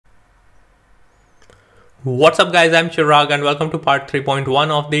What's up guys, I'm Chirag and welcome to part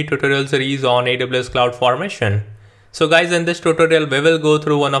 3.1 of the tutorial series on AWS CloudFormation. So guys, in this tutorial we will go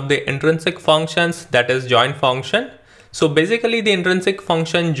through one of the intrinsic functions, that is join function. So basically the intrinsic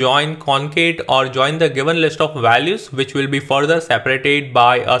function join, concate or join the given list of values which will be further separated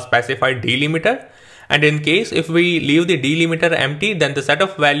by a specified delimiter. And in case if we leave the delimiter empty, then the set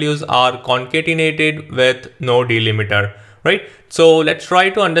of values are concatenated with no delimiter, right? So let's try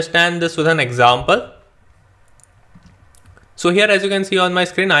to understand this with an example. So here, as you can see on my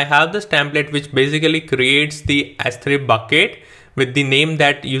screen, I have this template which basically creates the S3 bucket with the name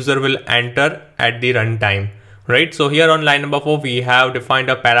that user will enter at the runtime, right? So here on line number 4, we have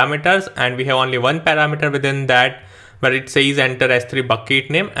defined our parameters and we have only one parameter within that where it says enter S3 bucket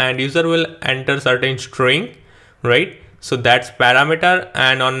name and user will enter certain string, right? So that's parameter.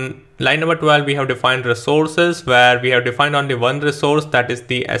 And on line number 12, we have defined resources where we have defined only one resource, that is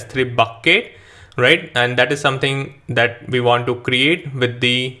the S3 bucket, right? And that is something that we want to create with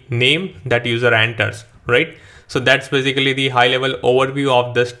the name that user enters, right? So that's basically the high level overview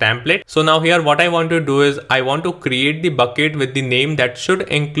of this template. So now here what I want to do is I want to create the bucket with the name that should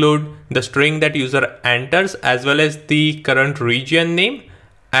include the string that user enters as well as the current region name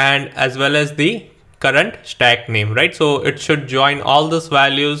and as well as the current stack name, right? So it should join all those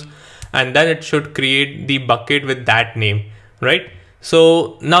values and then it should create the bucket with that name, right?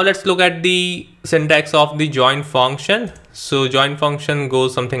 So now let's look at the syntax of the join function. So join function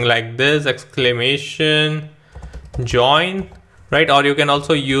goes something like this: exclamation join, right? Or you can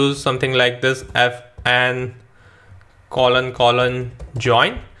also use something like this: fn :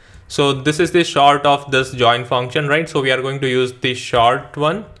 join. So this is the short of this join function, right? So we are going to use the short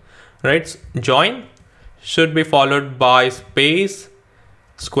one, right? Join should be followed by space,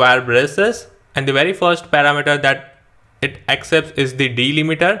 square braces, and the very first parameter that it accepts is the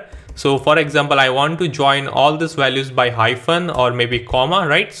delimiter. So for example, I want to join all these values by hyphen or maybe comma,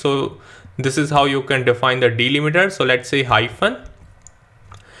 right? So this is how you can define the delimiter. So let's say hyphen.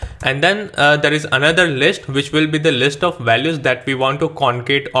 And then there is another list which will be the list of values that we want to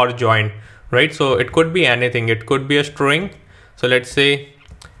concate or join, right? So it could be anything. It could be a string. So let's say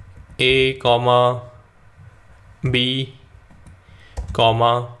A, B,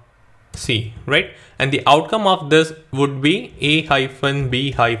 C, right? And the outcome of this would be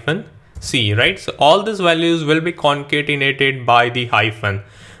A-B-C, right? So all these values will be concatenated by the hyphen,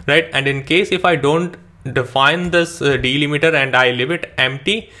 right? And in case if I don't define this delimiter and I leave it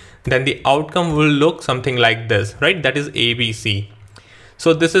empty, then the outcome will look something like this, right? That is ABC.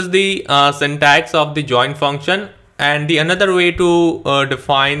 So this is the syntax of the join function. And the another way to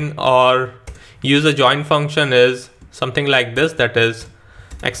define or use a join function is something like this, that is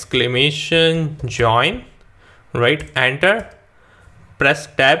exclamation join, right? Enter, press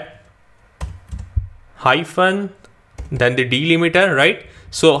tab, hyphen, then the delimiter, right?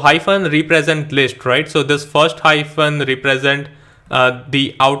 So hyphen represent list, right? So this first hyphen represent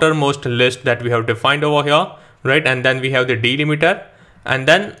the outermost list that we have defined over here, right? And then we have the delimiter, and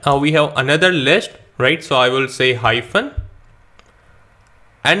then we have another list, right? So I will say hyphen,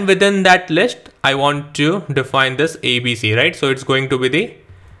 and within that list I want to define this ABC, right? So it's going to be the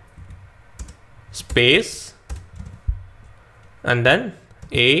space and then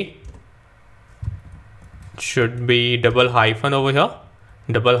A should be double hyphen over here,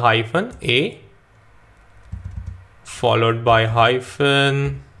 double hyphen A followed by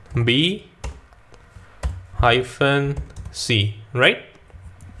hyphen B hyphen C, right?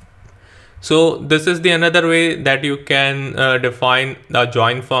 So this is the another way that you can define the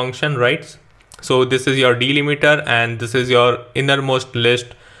join function, right? So this is your delimiter and this is your innermost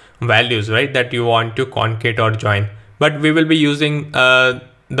list values, right, that you want to concate or join. But we will be using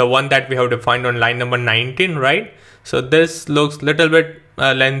the one that we have defined on line number 19, right? So this looks little bit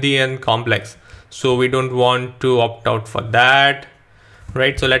lengthy and complex, so we don't want to opt out for that,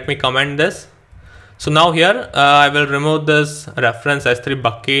 right? So let me comment this. So now here I will remove this reference S3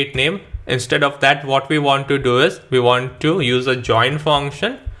 bucket name. Instead of that, what we want to do is we want to use a join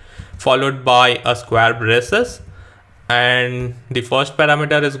function followed by a square braces, and the first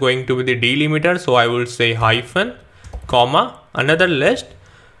parameter is going to be the delimiter. So I will say hyphen, comma, another list.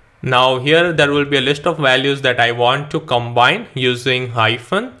 Now here there will be a list of values that I want to combine using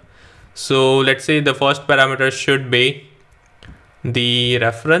hyphen. So let's say the first parameter should be the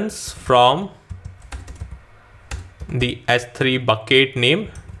reference from the S3 bucket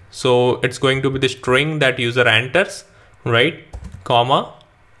name. So it's going to be the string that user enters, right? Comma.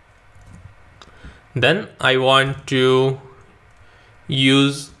 Then I want to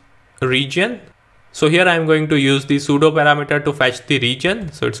use region. So here I'm going to use the pseudo parameter to fetch the region.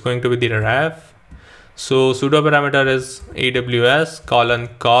 So it's going to be the ref So sudo parameter is AWS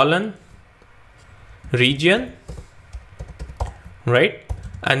colon region, right?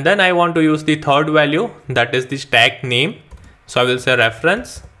 And then I want to use the third value, that is the stack name. So I will say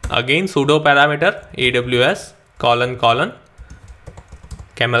reference, again sudo parameter AWS colon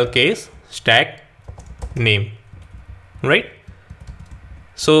camel case stack name, right?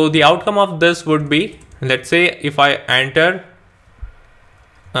 So the outcome of this would be, let's say if I enter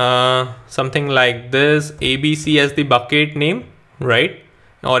something like this, ABC as the bucket name, right?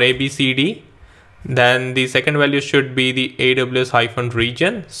 Or ABCD, then the second value should be the AWS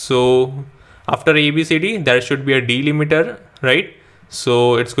region. So after ABCD, there should be a delimiter, right?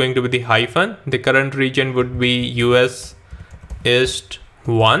 So it's going to be the hyphen. The current region would be US East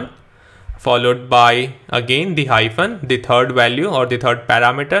 1, followed by again the hyphen, the third value or the third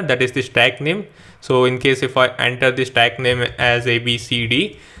parameter, that is the stack name. So in case if I enter the stack name as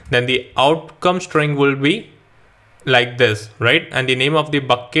ABCD, then the outcome string will be like this, right? And the name of the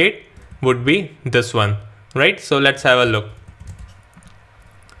bucket would be this one, right? So let's have a look.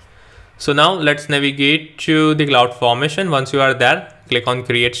 So now let's navigate to the CloudFormation. Once you are there, click on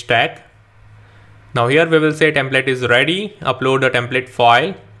create stack. Now here we will say template is ready, upload a template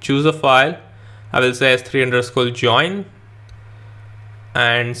file, choose a file. I will say s3_join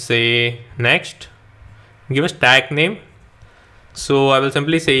and say next, give a stack name. So I will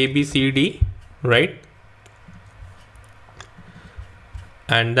simply say ABCD, right?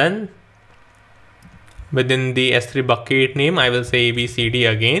 And then within the S3 bucket name, I will say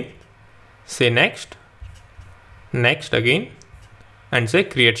ABCD again, say next again, and say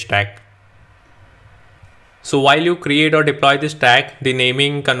create stack. So while you create or deploy the stack, the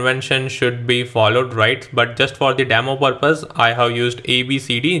naming convention should be followed, right? But just for the demo purpose, I have used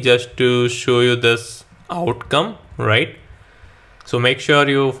ABCD just to show you this outcome, right? So make sure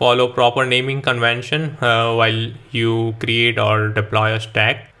you follow proper naming convention while you create or deploy a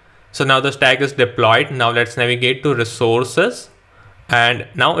stack. So now the stack is deployed. Now let's navigate to resources. And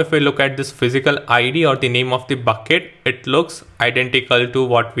now if we look at this physical ID or the name of the bucket, it looks identical to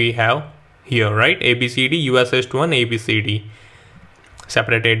what we have here, right? ABCD US East 1 ABCD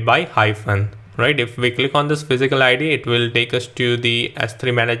separated by hyphen, right? If we click on this physical ID, it will take us to the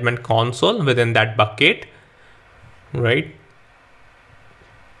S3 management console within that bucket, right?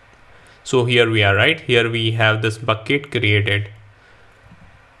 So here we are, right? Here we have this bucket created.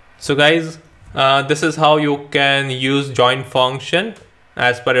 So guys, this is how you can use join function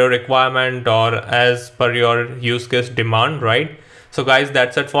as per your requirement or as per your use case demand, right? So guys,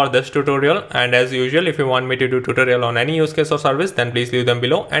 that's it for this tutorial. And as usual, if you want me to do tutorial on any use case or service, then please leave them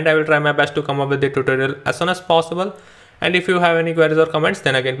below and I will try my best to come up with the tutorial as soon as possible. And if you have any queries or comments,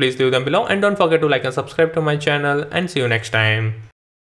 then again, please leave them below and don't forget to like and subscribe to my channel, and see you next time.